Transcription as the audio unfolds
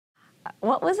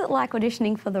What was it like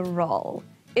auditioning for the role?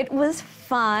 It was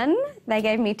fun. They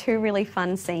gave me 2 really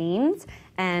fun scenes,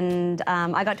 and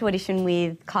I got to audition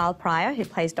with Kyle Pryor, who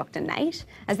plays Dr. Nate,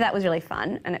 and so that was really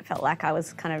fun, and it felt like I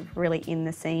was kind of really in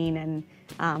the scene and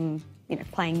you know,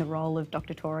 playing the role of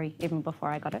Dr. Tori even before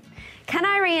I got it. Can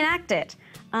I reenact it?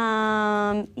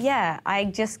 Yeah, I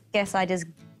guess I just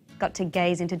got to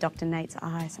gaze into Dr. Nate's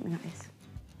eyes, something like this.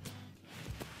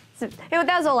 So,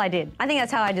 that was all I did. I think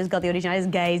that's how I just got the audition. I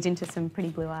just gazed into some pretty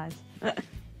blue eyes.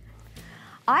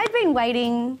 I'd been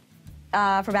waiting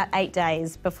for about 8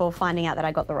 days before finding out that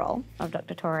I got the role of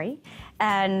Dr. Tori,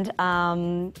 and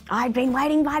I'd been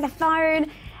waiting by the phone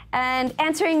and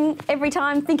answering every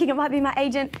time, thinking it might be my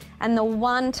agent, and the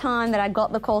one time that I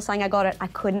got the call saying I got it, I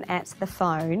couldn't answer the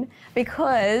phone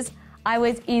because I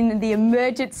was in the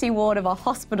emergency ward of a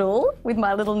hospital with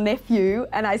my little nephew,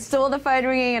 and I saw the phone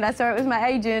ringing and I saw it was my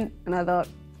agent, and I thought,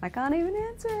 I can't even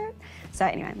answer it. So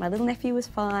anyway, my little nephew was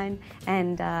fine,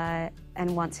 and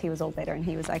once he was all better and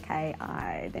he was okay,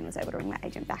 I then was able to ring my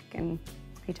agent back, and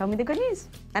he told me the good news.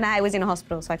 And I was in a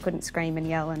hospital, so I couldn't scream and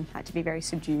yell, and had to be very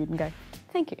subdued and go,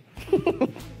 thank you.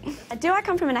 Do I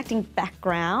come from an acting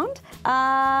background?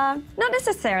 Not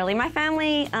necessarily. My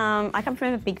family, I come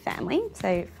from a big family,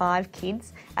 so 5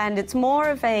 kids, and it's more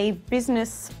of a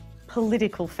business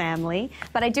political family,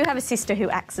 but I do have a sister who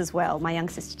acts as well. My young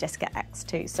sister Jessica acts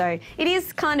too, so it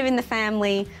is kind of in the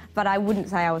family, but I wouldn't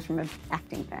say I was from an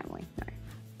acting family, no.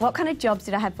 What kind of jobs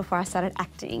did I have before I started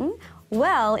acting?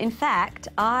 Well, in fact,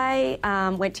 I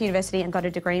went to university and got a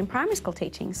degree in primary school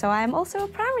teaching, so I am also a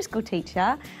primary school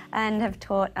teacher and have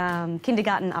taught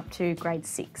kindergarten up to grade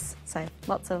 6, so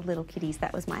lots of little kiddies.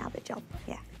 That was my other job,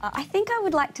 yeah. I think I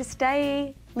would like to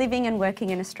stay living and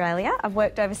working in Australia. I've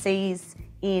worked overseas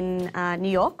in New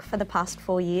York for the past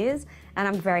 4 years, and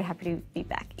I'm very happy to be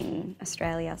back in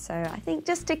Australia. So I think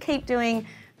just to keep doing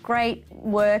great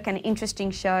work and interesting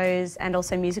shows, and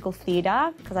also musical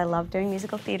theatre, because I love doing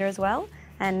musical theatre as well,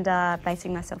 and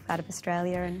basing myself out of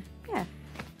Australia, and yeah,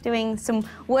 doing some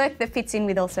work that fits in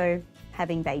with also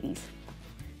having babies.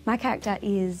 My character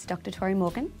is Dr. Tori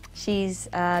Morgan. She's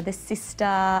the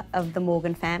sister of the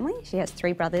Morgan family. She has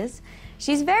 3 brothers.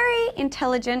 She's very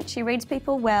intelligent, she reads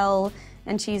people well,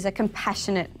 and she's a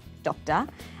compassionate doctor.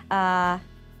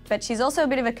 But she's also a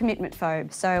bit of a commitment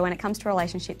phobe, so when it comes to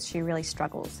relationships, she really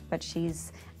struggles. But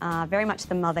she's very much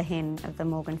the mother hen of the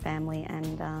Morgan family,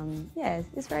 and yeah,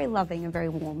 is very loving and very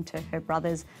warm to her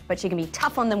brothers, but she can be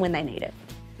tough on them when they need it.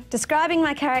 Describing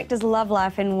my character's love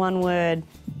life in one word: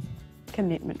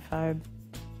 commitment phobe.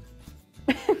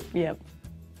 Yep.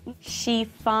 She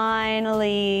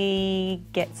finally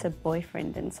gets a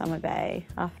boyfriend in Summer Bay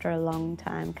after a long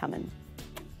time coming.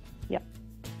 Yep.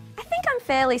 I think I'm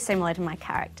fairly similar to my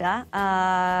character.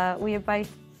 We are both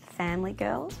family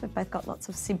girls. We've both got lots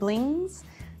of siblings.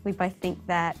 We both think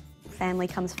that family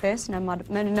comes first no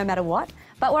matter what.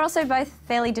 But we're also both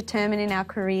fairly determined in our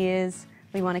careers.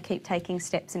 We want to keep taking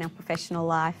steps in our professional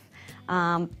life.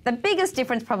 The biggest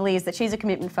difference probably is that she's a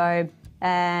commitment phobe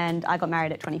and I got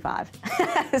married at 25.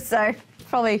 So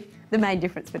probably the main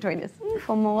difference between us.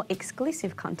 For more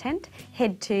exclusive content,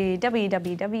 head to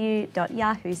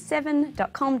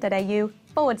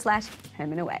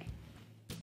www.yahoo7.com.au/Home and Away.